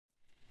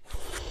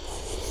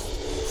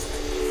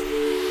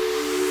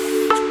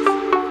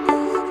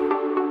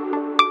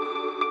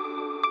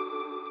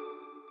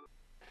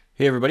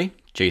Hey everybody,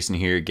 Jason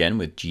here again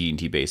with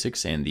GD&T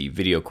Basics and the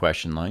video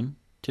question line.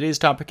 Today's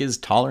topic is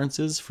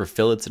tolerances for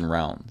fillets and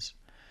rounds.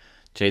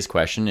 Today's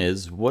question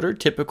is, what are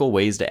typical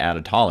ways to add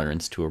a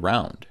tolerance to a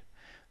round?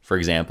 For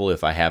example,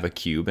 if I have a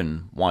cube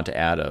and want to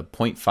add a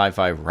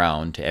 0.55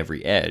 round to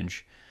every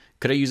edge,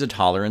 could I use a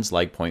tolerance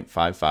like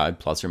 0.55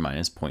 plus or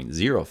minus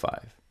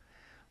 0.05?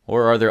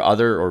 Or are there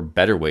other or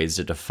better ways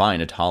to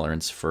define a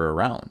tolerance for a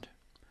round?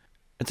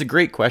 It's a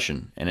great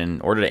question, and in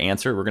order to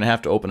answer, we're going to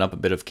have to open up a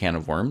bit of can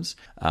of worms.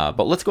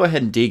 But let's go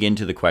ahead and dig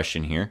into the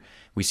question here.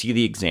 We see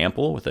the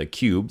example with a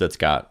cube that's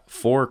got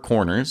 4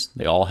 corners.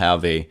 They all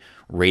have a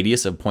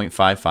radius of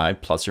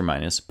 0.55 plus or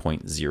minus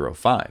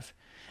 0.05.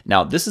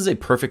 Now, this is a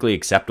perfectly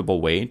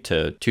acceptable way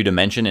to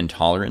dimension and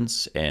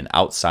tolerance an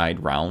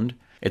outside round.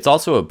 It's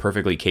also a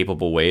perfectly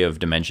capable way of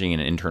dimensioning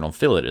an internal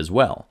fillet as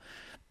well.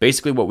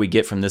 Basically, what we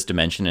get from this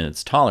dimension and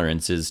its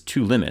tolerance is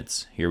 2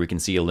 limits. Here we can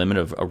see a limit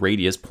of a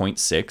radius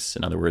 0.6,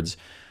 in other words,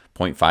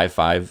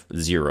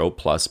 0.550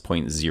 plus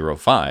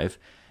 0.05. And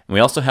we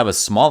also have a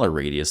smaller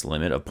radius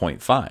limit of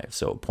 0.5,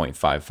 so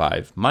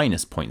 0.55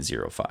 minus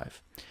 0.05.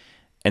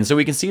 And so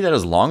we can see that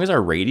as long as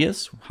our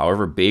radius,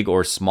 however big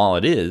or small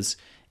it is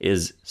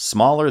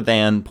smaller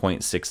than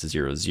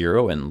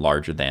 0.600 and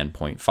larger than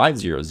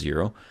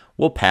 0.500,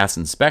 we'll pass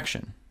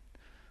inspection.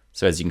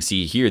 So as you can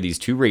see here, these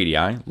 2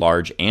 radii,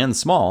 large and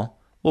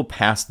small, will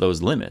pass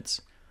those limits.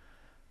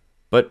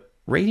 But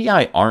radii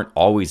aren't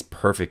always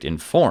perfect in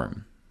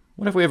form.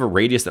 What if we have a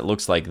radius that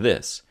looks like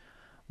this?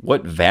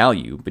 What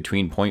value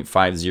between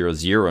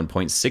 0.500 and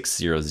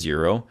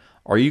 0.600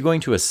 are you going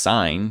to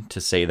assign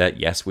to say that,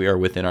 yes, we are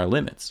within our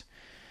limits?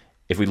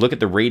 If we look at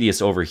the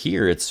radius over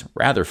here, it's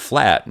rather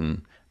flat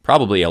and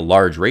probably a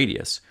large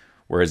radius.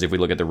 Whereas if we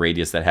look at the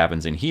radius that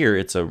happens in here,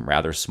 it's a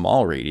rather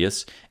small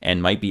radius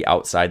and might be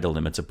outside the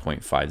limits of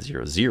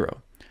 0.500.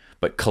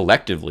 But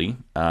collectively,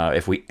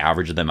 if we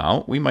average them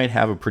out, we might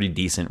have a pretty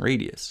decent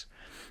radius.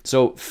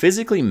 So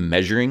physically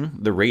measuring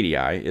the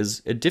radii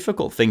is a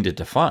difficult thing to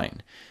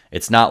define.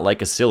 It's not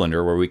like a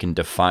cylinder where we can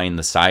define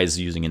the size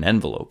using an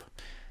envelope.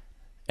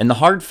 And the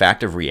hard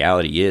fact of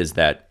reality is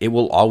that it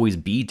will always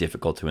be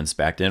difficult to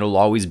inspect, and it'll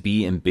always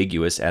be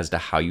ambiguous as to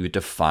how you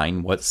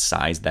define what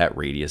size that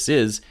radius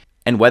is,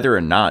 and whether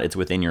or not it's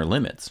within your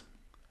limits.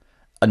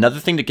 Another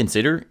thing to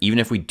consider, even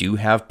if we do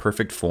have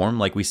perfect form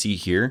like we see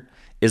here,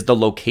 is the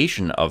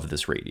location of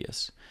this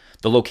radius.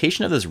 The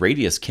location of this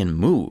radius can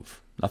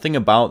move. Nothing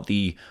about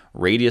the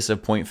radius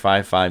of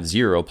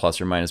 0.550 plus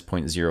or minus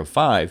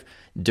 0.05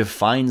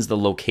 defines the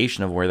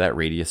location of where that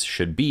radius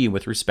should be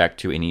with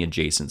respect to any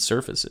adjacent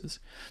surfaces.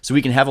 So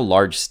we can have a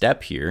large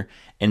step here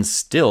and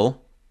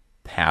still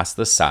pass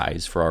the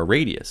size for our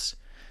radius.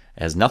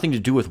 It has nothing to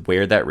do with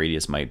where that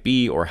radius might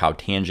be or how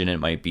tangent it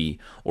might be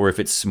or if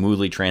it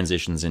smoothly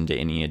transitions into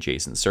any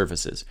adjacent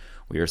surfaces.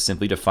 We are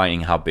simply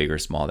defining how big or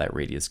small that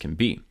radius can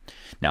be.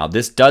 Now,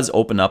 this does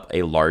open up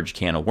a large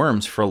can of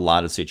worms for a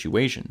lot of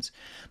situations,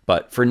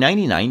 but for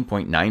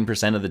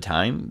 99.9% of the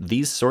time,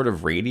 these sort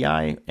of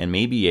radii and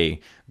maybe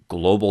a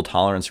global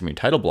tolerance from your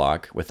title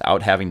block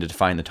without having to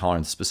define the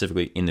tolerance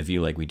specifically in the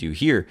view like we do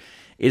here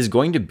is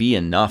going to be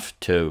enough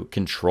to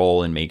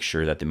control and make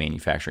sure that the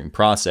manufacturing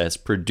process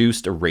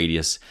produced a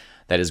radius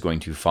that is going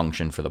to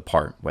function for the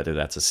part, whether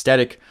that's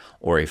aesthetic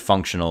or a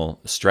functional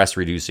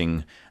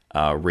stress-reducing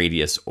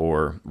radius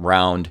or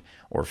round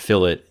or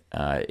fillet.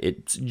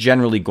 It's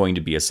generally going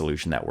to be a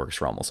solution that works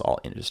for almost all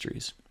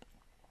industries.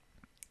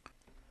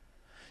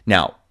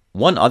 Now,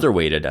 one other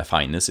way to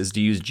define this is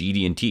to use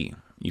GD&T.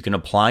 You can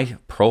apply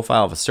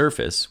profile of a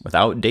surface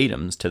without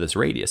datums to this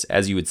radius.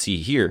 As you would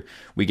see here,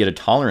 we get a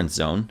tolerance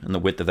zone, and the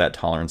width of that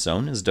tolerance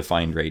zone is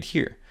defined right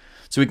here.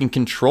 So we can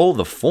control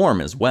the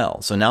form as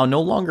well. So now no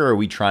longer are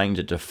we trying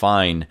to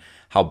define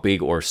how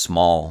big or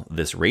small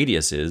this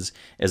radius is,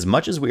 as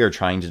much as we are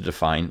trying to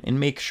define and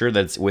make sure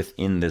that it's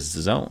within this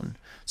zone.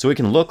 So it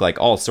can look like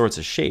all sorts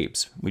of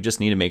shapes. We just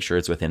need to make sure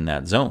it's within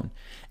that zone.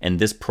 And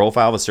this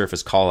profile of a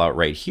surface call out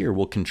right here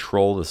will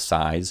control the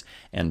size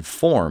and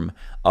form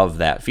of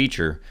that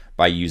feature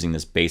by using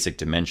this basic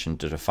dimension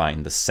to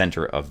define the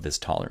center of this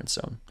tolerance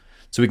zone.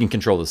 So we can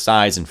control the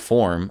size and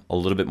form a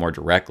little bit more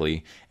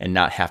directly and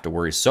not have to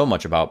worry so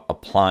much about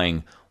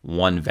applying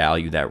one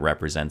value that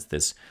represents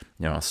this,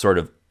 sort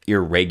of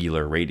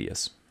irregular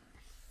radius.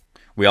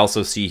 We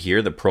also see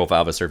here the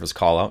profile of a surface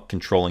call out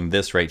controlling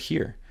this right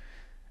here.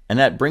 And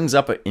that brings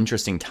up an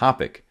interesting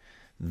topic.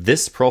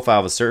 This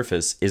profile of a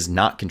surface is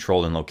not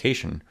controlled in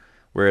location,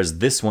 whereas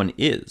this one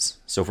is.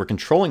 So if we're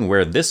controlling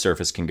where this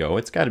surface can go,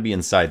 it's got to be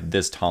inside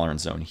this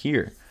tolerance zone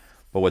here.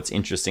 But what's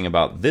interesting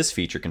about this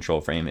feature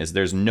control frame is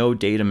there's no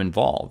datum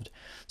involved.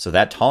 So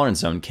that tolerance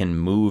zone can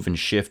move and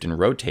shift and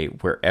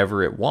rotate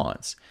wherever it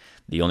wants.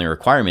 The only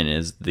requirement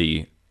is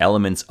the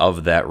elements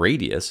of that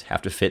radius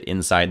have to fit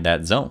inside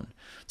that zone.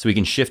 So we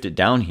can shift it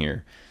down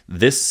here.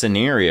 This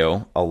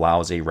scenario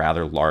allows a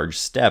rather large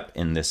step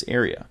in this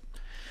area.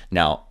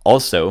 Now,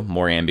 also,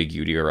 more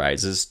ambiguity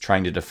arises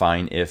trying to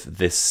define if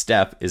this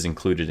step is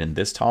included in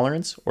this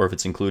tolerance or if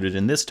it's included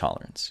in this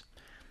tolerance.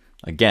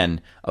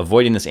 Again,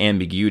 avoiding this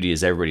ambiguity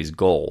is everybody's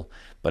goal.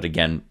 But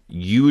again,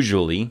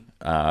 usually,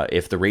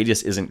 if the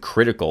radius isn't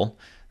critical,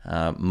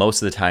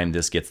 most of the time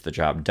this gets the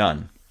job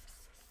done.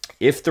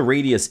 If the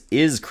radius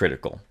is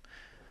critical,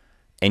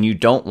 and you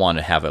don't want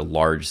to have a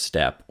large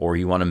step, or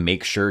you want to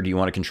make sure, do you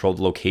want to control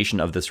the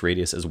location of this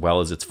radius as well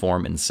as its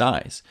form and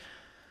size?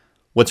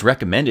 What's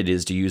recommended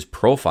is to use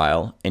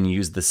profile and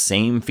use the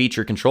same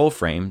feature control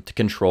frame to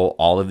control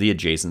all of the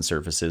adjacent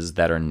surfaces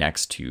that are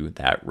next to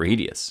that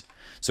radius.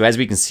 So as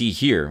we can see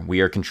here, we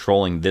are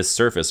controlling this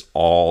surface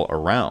all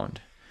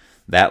around.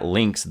 That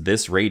links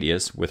this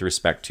radius with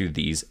respect to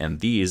these and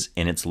these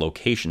in its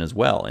location as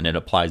well, and it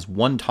applies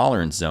one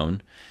tolerance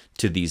zone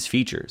to these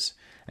features.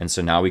 And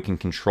so now we can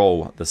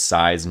control the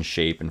size and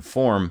shape and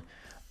form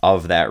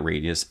of that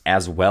radius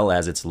as well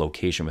as its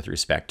location with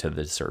respect to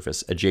the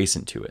surface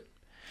adjacent to it.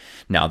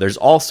 Now, there's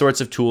all sorts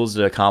of tools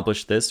to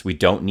accomplish this. We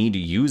don't need to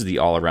use the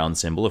all-around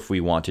symbol if we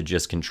want to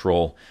just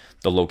control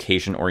the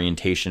location,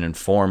 orientation, and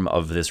form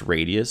of this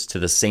radius to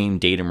the same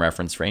datum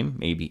reference frame,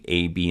 maybe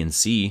A, B, and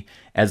C,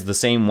 as the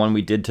same one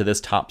we did to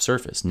this top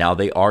surface. Now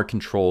they are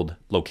controlled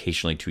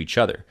locationally to each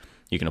other.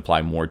 You can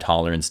apply more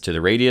tolerance to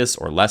the radius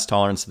or less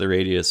tolerance to the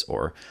radius,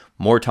 or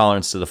more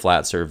tolerance to the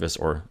flat surface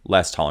or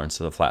less tolerance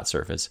to the flat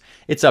surface.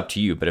 It's up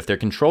to you, but if they're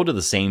controlled to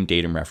the same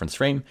datum reference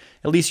frame,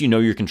 at least you know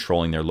you're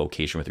controlling their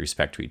location with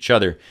respect to each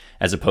other,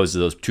 as opposed to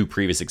those two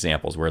previous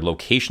examples where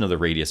location of the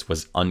radius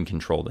was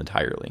uncontrolled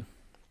entirely.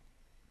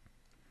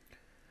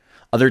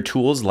 Other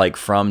tools like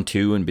from,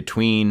 to, and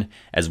between,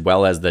 as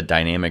well as the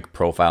dynamic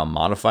profile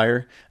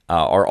modifier,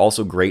 are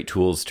also great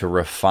tools to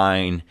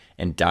refine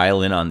and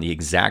dial in on the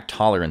exact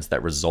tolerance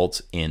that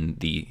results in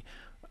the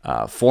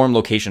form,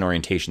 location,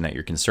 orientation that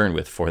you're concerned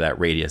with for that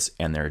radius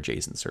and their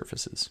adjacent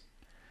surfaces.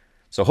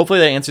 So hopefully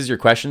that answers your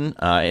question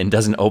and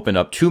doesn't open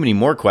up too many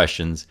more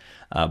questions,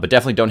 but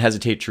definitely don't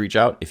hesitate to reach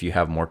out if you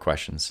have more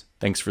questions.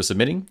 Thanks for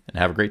submitting and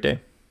have a great day.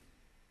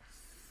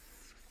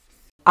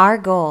 Our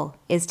goal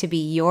is to be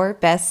your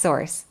best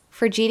source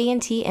for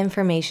GD&T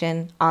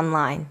information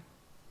online.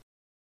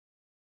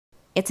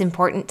 It's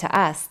important to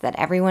us that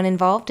everyone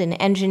involved in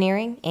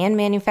engineering and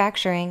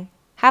manufacturing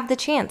have the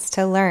chance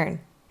to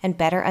learn and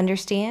better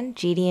understand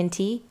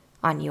GD&T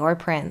on your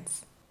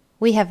prints.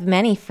 We have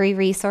many free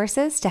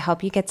resources to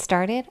help you get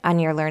started on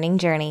your learning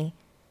journey.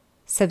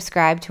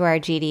 Subscribe to our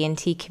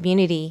GD&T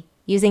community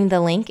using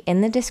the link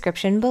in the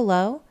description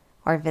below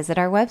or visit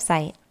our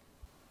website.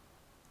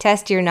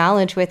 Test your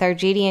knowledge with our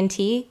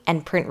GD&T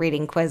and print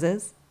reading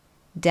quizzes.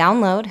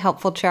 Download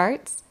helpful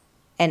charts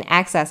and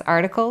access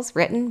articles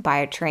written by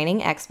our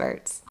training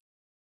experts.